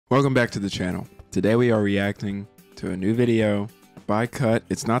Welcome back to the channel. Today we are reacting to a new video by Cut.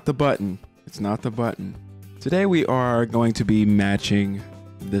 It's not the button. It's not the button. Today we are going to be matching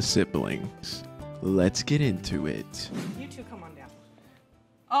the siblings. Let's get into it. You two come on down.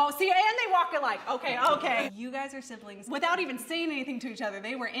 Oh, see, and they walk alike. Okay, okay. You guys are siblings. Without even saying anything to each other,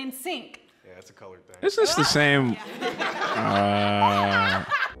 they were in sync. Yeah, it's a colored thing. Is this the same?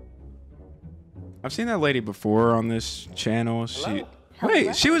 I've seen that lady before on this channel.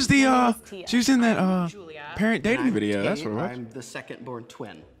 Wait, she was the she was in that parent dating video. That's what it was. I'm the second-born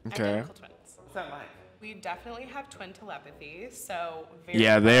twin. Okay. Identical twins. What's that like? We definitely have twin telepathy, so very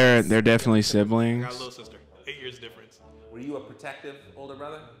Yeah, they're definitely siblings. I got a little sister, 8 years difference. Were you a protective older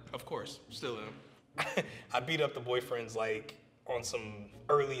brother? Of course, still am. I beat up the boyfriends like on some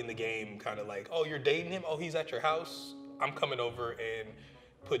early in the game, kind of like, oh, you're dating him? Oh, he's at your house? I'm coming over and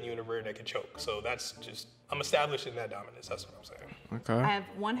putting you in a rear naked choke. So that's just, I'm establishing that dominance. That's what I'm saying. Okay. I have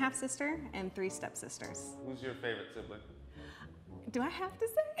one half sister and 3 stepsisters. Who's your favorite sibling? Do I have to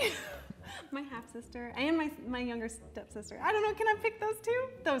say? My half sister and my younger stepsister. I don't know. Can I pick those two?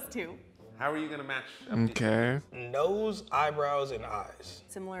 Those two. How are you gonna match? Okay. Nose, eyebrows, and eyes.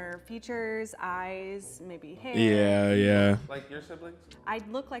 Similar features, eyes, maybe hair. Yeah. Like your siblings? I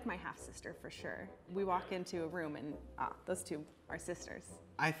look like my half sister for sure. We walk into a room and those two are sisters.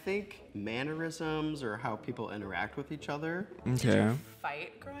 I think mannerisms or how people interact with each other. Okay.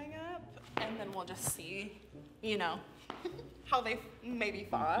 fight growing up, and then we'll just see, you know, how they maybe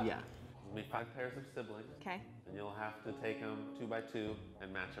fought. Yeah. There'll be 5 pairs of siblings. Okay. And you'll have to take them 2 by 2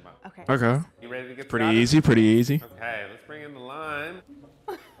 and match them up. Okay. Okay. You ready to get Pretty started? easy. Pretty easy. Okay, let's bring in the line.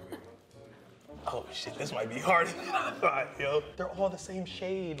 Oh shit, this might be harder than I thought, yo. They're all the same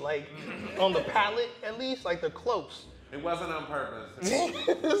shade, like on the palette at least, like they're close. It wasn't on purpose.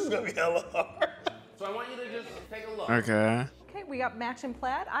 This is gonna be hella hard. So I want you to just take a look. Okay. Okay, we got matching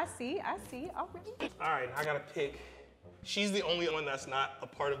plaid. I see. Already. All right, I gotta pick. She's the only one that's not a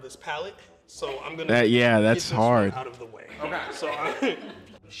part of this palette, so I'm gonna yeah, get that's this one hard. out of the way. Okay. So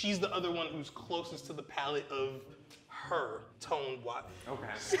she's the other one who's closest to the palette of her tone wise.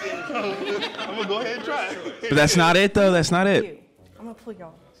 Okay. I'm gonna go ahead and try it. But that's not it though. That's not it. I'm gonna pull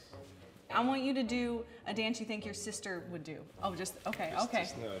y'all. I want you to do a dance you think your sister would do. Oh, just okay. Oh. Hey,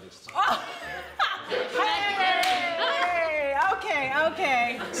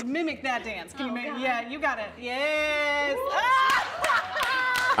 okay. Mimic that dance. Can you mimic? Yeah, you got it. Yes.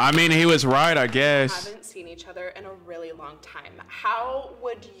 I mean, he was right, I guess. Haven't seen each other in a really long time. How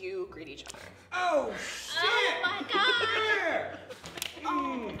would you greet each other? Oh, shit! Oh my god!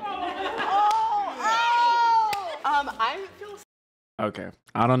 I feel. Okay.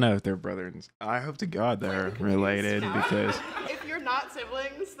 I don't know if they're brothers. I hope to God they're related because. If you're not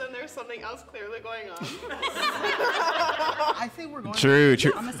siblings, then there's something else clearly going on. I think we're going. True.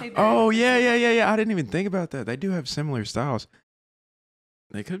 I'm gonna say that. Oh yeah. I didn't even think about that. They do have similar styles.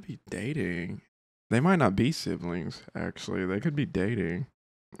 They could be dating. They might not be siblings, actually. They could be dating.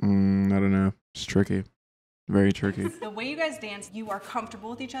 I don't know. It's tricky. Very tricky. The way you guys dance, you are comfortable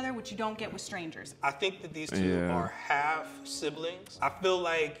with each other, which you don't get with strangers. I think that these two are half siblings. I feel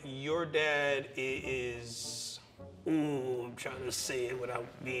like your dad is. Ooh, I'm trying to say it without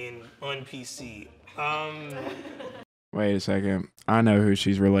being un-PC. Wait a second. I know who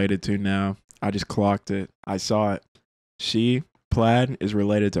she's related to now. I just clocked it. I saw it. Plaid is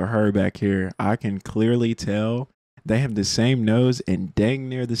related to her back here. I can clearly tell they have the same nose and dang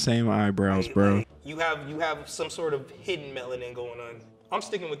near the same eyebrows, bro. You have some sort of hidden melanin going on. I'm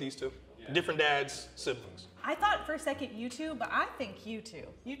sticking with these two. Different dads, siblings. I thought for a second you two, but I think you two.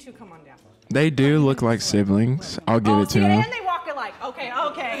 You two come on down. They do look like siblings. I'll give it to them. And they walk alike.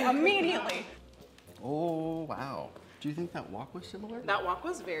 Okay, immediately. Oh, wow. Do you think that walk was similar? That walk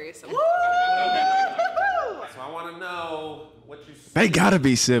was very similar. So I want to know what you see. They gotta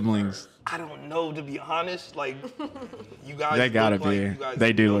be siblings. I don't know, to be honest. Like, you guys. They gotta look like be. you guys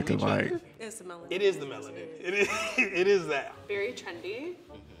They do know look each alike. other. It's the melanin. It is the melanin. It is that. Very trendy.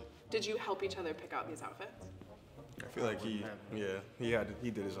 Did you help each other pick out these outfits? I feel like he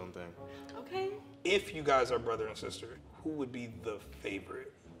did his own thing. Okay. If you guys are brother and sister, who would be the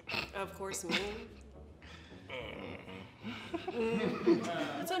favorite? Of course, me.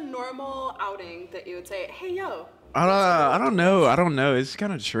 It's a normal outing that you would say, hey, yo. I don't know. It's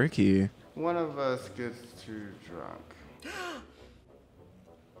kind of tricky. One of us gets too drunk.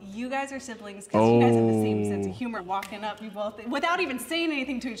 You guys are siblings because you guys have the same sense of humor. Walking up, you both, without even saying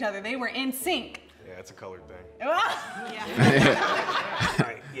anything to each other, they were in sync. Yeah, it's a colored thing. Yeah. All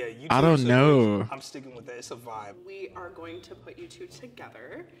right, Yeah, you two I are don't siblings. know. I'm sticking with that. It's a vibe. We are going to put you two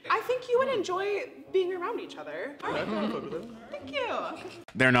together. I think you would enjoy being around each other. All right. Thank you.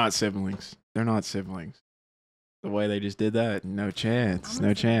 They're not siblings. They're not siblings. The way they just did that, no chance.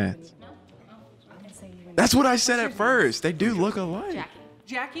 No chance. That's what I said at first. They do look alike.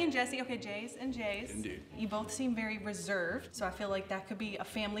 Jackie and Jesse, okay, Jays and Jays. Indeed. You both seem very reserved, so I feel like that could be a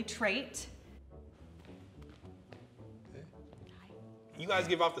family trait. You guys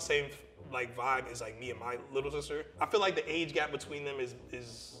give off the same like vibe as like me and my little sister. I feel like the age gap between them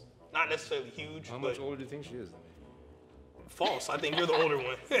is not necessarily huge. How but much older do you think she is? false. I think you're the older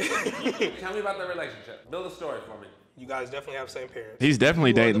one. Tell me about the relationship. Build a story for me. You guys definitely have the same parents. He's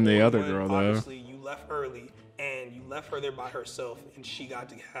definitely You are dating the older other one. girl, though. Obviously, you left early, and you left her there by herself, and she got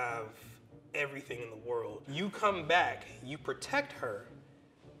to have everything in the world. You come back, you protect her,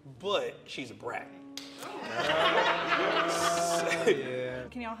 but she's a brat.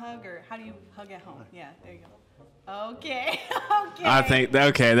 Can y'all hug, or how do you hug at home? Yeah, there you go. Okay, okay. I think,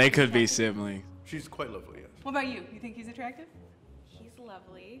 okay, they could be siblings. She's quite lovely, yes. What about you? You think he's attractive? He's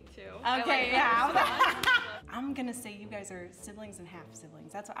lovely too. Okay, yeah. I'm gonna say you guys are siblings and half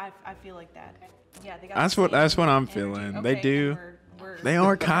siblings. That's what I feel like that. Yeah, they got. That's what I'm energy. feeling. Okay, They do. then we're They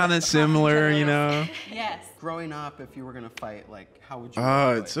are kind of similar, you know. Yes. Growing up, if you were gonna fight, like, how would you? Oh,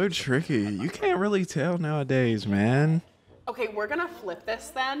 fight? it's so tricky. You can't really tell nowadays, man. Okay, we're gonna flip this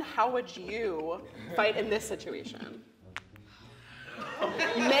then. How would you fight in this situation?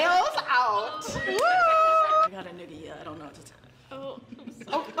 Nails out. Woo! I got a nigga, yeah, I don't know what to tell.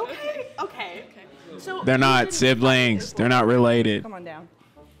 Oh, okay. So They're not siblings. They're not related. Come on down.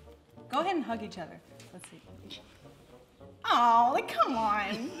 Go ahead and hug each other. Let's see. Oh, like come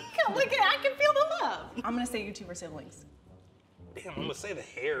on. Look at, I can feel the love. I'm gonna say you two were siblings. Damn, I'm gonna say the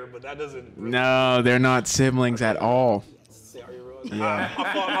hair, but that doesn't. Really No, they're not siblings at all. say are you real eyes? Yeah.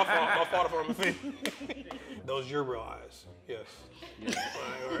 My fault if I'm offended. Those are your real eyes. Yes.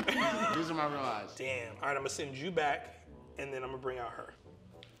 All right. These are my real eyes. Damn. All right, I'm gonna send you back, and then I'm gonna bring out her.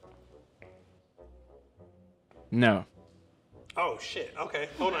 No. Oh shit. Okay.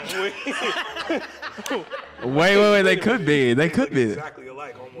 Hold on. Wait. Wait. They could be. They could look be. exactly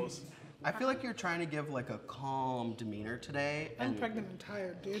alike, almost. I feel like you're trying to give like a calm demeanor today. I'm pregnant and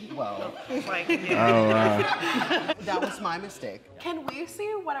tired, dude. Well, Like, Oh, wow. that was my mistake. Can we see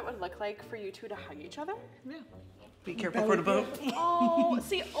what it would look like for you two to hug each other? be careful for the boat. Oh,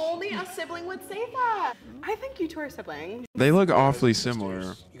 see, only a sibling would say that. I think you two are siblings. They look awfully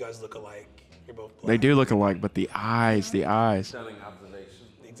similar. You guys look alike. You're both black. They do look alike, but the eyes. Stunning observation.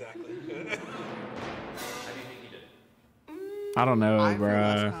 Exactly. How do you think he did? I don't know, I feel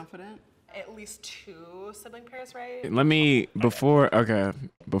less bruh. confident. At least two sibling pairs, right? Let me, before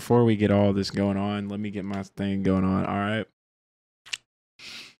we get all this going on, let me get my thing going on, all right?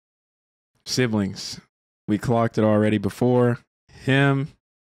 Siblings. We clocked it already before. Him,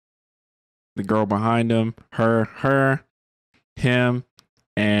 the girl behind him, her, him,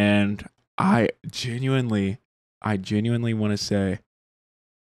 and I genuinely want to say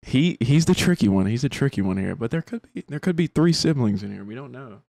he's the tricky one. He's the tricky one here, but there could be three siblings in here. We don't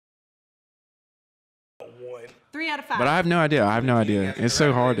know. 3 out of 5. But I have no idea. It's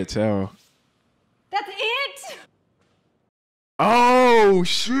so hard to tell. That's it. Oh,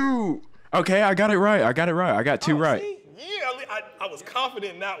 shoot. Okay, I got it right. I got 2 right. See? Yeah, I was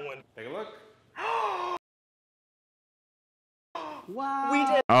confident in that one. Take a look. Wow. We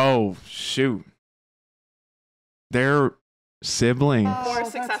did Oh, shoot. They're siblings. more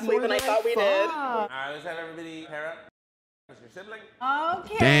successfully than I thought we did. All right, let's have everybody pair up. That's your sibling.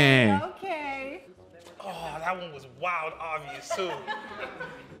 Okay. Dang. Okay. Oh, that one was wild obvious too.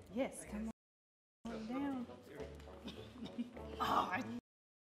 Yes. Come on down. Oh,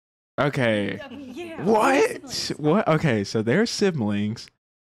 Okay. yeah. What? What? Okay, so they're siblings.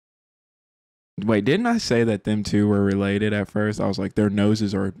 Wait, didn't I say that them two were related at first? I was like, their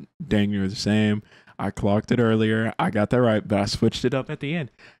noses are dang near the same. I clocked it earlier. I got that right, but I switched it up at the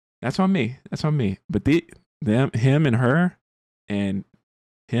end. That's on me. But him and her, and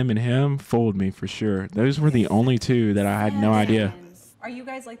him and him fooled me for sure. Those were the only two that I had no idea. Are you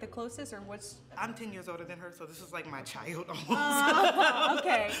guys like the closest, or what's? I'm 10 years older than her, so this is like my child almost.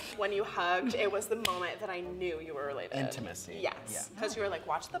 Okay. When you hugged, it was the moment that I knew you were related. Intimacy. Yes. Because you were like,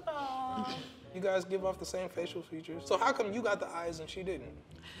 watch the bone. You guys give off the same facial features. So how come you got the eyes and she didn't?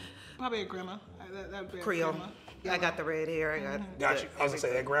 Probably a grandma. That'd be a Creole. I got the red hair. I got. Got you. I was gonna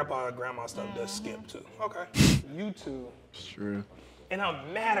say that grandma stuff does skip too. Okay. You two. It's true. And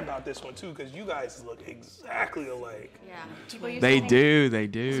I'm mad about this one too, because you guys look exactly alike. Yeah. They do.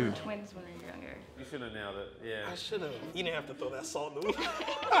 Twins when we were younger. You should have nailed it. Yeah. I should have. You didn't have to throw that salt in the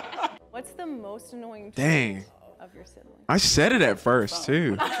wound. What's the most annoying Dang. trait of your sibling? I said it at first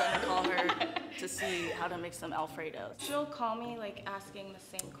too. I'm trying to call her to see how to make some Alfredo. She'll call me like asking the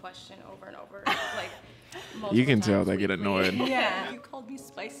same question over and over. Like You can tell multiple they get times annoyed. weekly. Yeah. You called me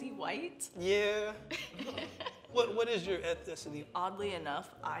spicy white? Yeah. What is your ethnicity? Oddly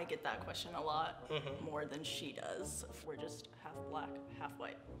enough, I get that question a lot more than she does. We're just half black, half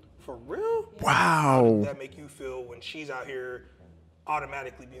white. For real? Wow. How does that make you feel when she's out here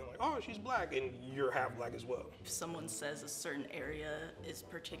automatically being like, oh, she's black and you're half black as well? If someone says a certain area is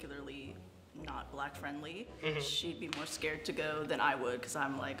particularly not black friendly, she'd be more scared to go than I would, because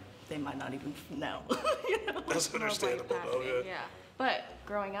I'm like, they might not even know. You know? That's understandable though, yeah. Yeah. But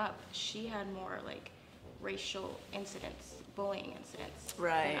growing up, she had more like racial incidents, bullying incidents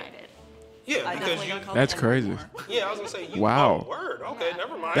Right. than I did. Yeah, I because definitely you. got called That's the N-word crazy. more. Yeah, I was gonna say you. Wow. Oh, word. Okay,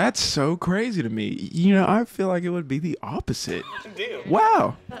 never mind. That's so crazy to me. You know, I feel like it would be the opposite. Damn.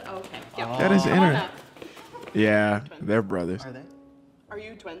 Wow. Okay. That is inter. Yeah, they're brothers. Are they? Are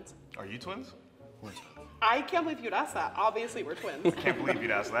you twins? Are you twins? I can't believe you'd ask that. Obviously, we're twins. Can't believe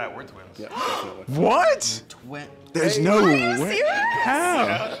you'd ask that. We're twins. Yeah, definitely. What? Twin. There's no way.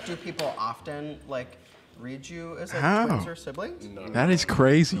 How? Do people often like read you as like How? twins or siblings? No. That is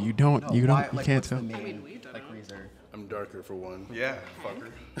crazy. You don't. No, You don't. why- You like, can't what's the tell. main, like reason? I'm darker for one. Yeah, fucker.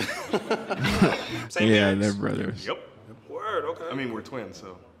 Same Yeah, parents? they're brothers. Yep. Word. Okay. I mean, we're twins,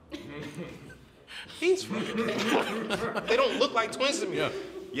 so. He's fucking. They don't look like twins to me. Yeah.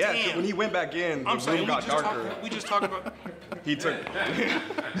 Yeah, Damn. when he went back in, the I'm sorry. room got darker. We just talked about. He took. I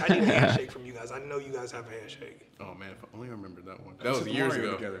need a handshake from you guys. I know you guys have a handshake. Oh man, if I only remembered that one. That was years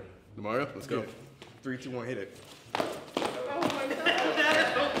ago. Together. The Mario, let's go. 3, 2, 1, hit it.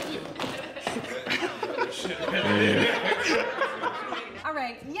 All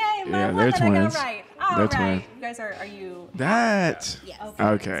right. Yay, Yeah, Mom. they're I got it twins. right. They're All right. twins. You guys are you? That. Yes.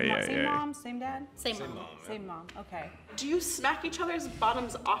 Okay. Yeah. Same Yeah. mom, same dad? Same mom. Same mom. Okay. Do you smack each other's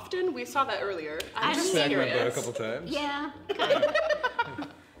bottoms often? We saw that earlier. I'm just smacked my curious. times. Yeah.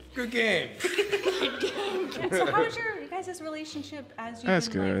 Good game. So how was your guys' relationship as you've That's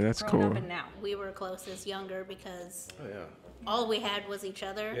been good. like, That's growing up cool. and now? We were closest younger because Oh yeah. all we had was each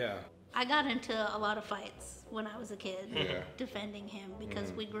other. Yeah. I got into a lot of fights when I was a kid Yeah. defending him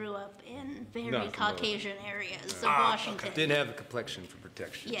because we grew up in very Not Caucasian areas of Washington. Didn't have the complexion for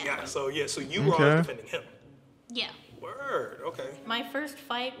protection. Yeah. Yeah. So you were Okay. always defending him. Yeah. Word. Okay. My first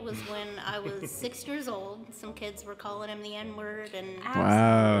fight was when I was 6 years old. Some kids were calling him the N-word, and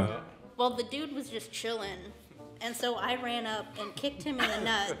Wow. well, the dude was just chilling. And so I ran up and kicked him in the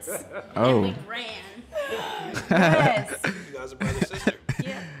nuts. Oh. And we ran. Yes. You guys are brother and sister.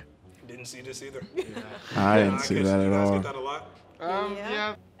 Yeah. Didn't see this either. I didn't see guess that you at guys all. get that a lot.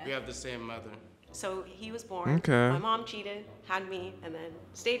 Yeah. We have the same mother. So he was born. Okay. My mom cheated, had me, and then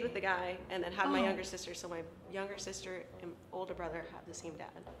stayed with the guy, and then had my younger sister. So my younger sister and older brother have the same dad.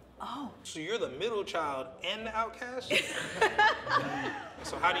 Oh. So you're the middle child and the outcast.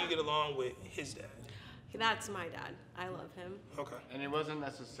 So how do you get along with his dad? That's my dad. I love him. Okay. And it wasn't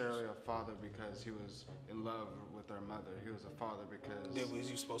necessarily a father because he was in love with our mother. He was a father because That was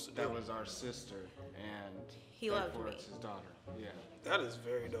you supposed to do. that was our sister, and He loved therefore me. it's his daughter. Yeah. That is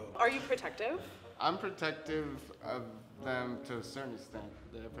very dope. Are you protective? I'm protective of them to a certain extent.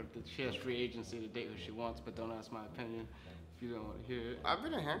 She has free agency to date who she wants, but don't ask my opinion if you don't want to hear it. I've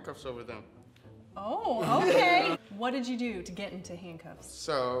been in handcuffs over them. Oh, okay. What did you do to get into handcuffs?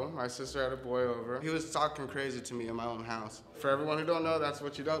 So, my sister had a boy over. He was talking crazy to me in my own house. For everyone who don't know, that's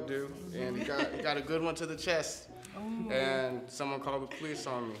what you don't do. And he got a good one to the chest. And someone called the police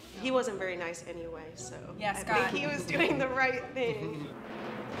on me. He wasn't very nice anyway, so Yeah, I Scott. think he was doing the right thing.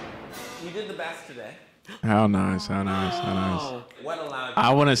 You did the best today. How nice. How nice. How nice. What allowed you?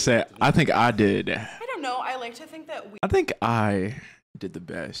 I want to say, I think I did. I don't know. I like to think that we. I think I did the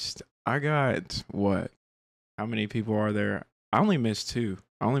best. I got what? How many people are there? I only missed 2.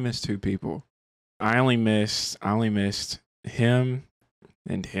 I only missed 2 people. I only missed him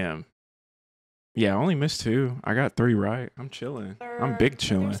and him. Yeah, I only missed 2. I got 3 right. I'm chilling. I'm big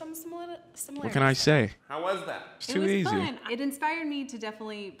chilling. There's some What can I say? How was that? It's It too was easy. fun. It inspired me to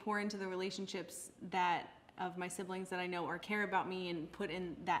definitely pour into the relationships that of my siblings that I know or care about me and put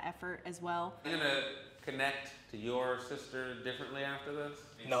in that effort as well. Are you gonna connect to your sister differently after this?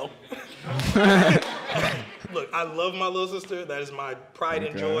 No. Look, I love my little sister. That is my pride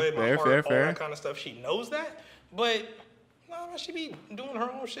and Okay. joy, my Fair, heart, fair, all fair. that kind of stuff. She knows that, but no, she be doing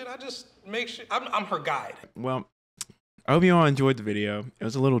her own shit. I just make sure I'm her guide. Well, I hope you all enjoyed the video. It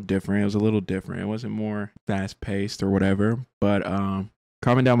was a little different. It wasn't more fast paced or whatever. But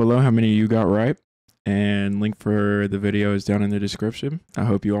comment down below how many of you got right. And link for the video is down in the description. I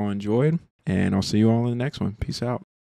hope you all enjoyed, and I'll see you all in the next one. Peace out.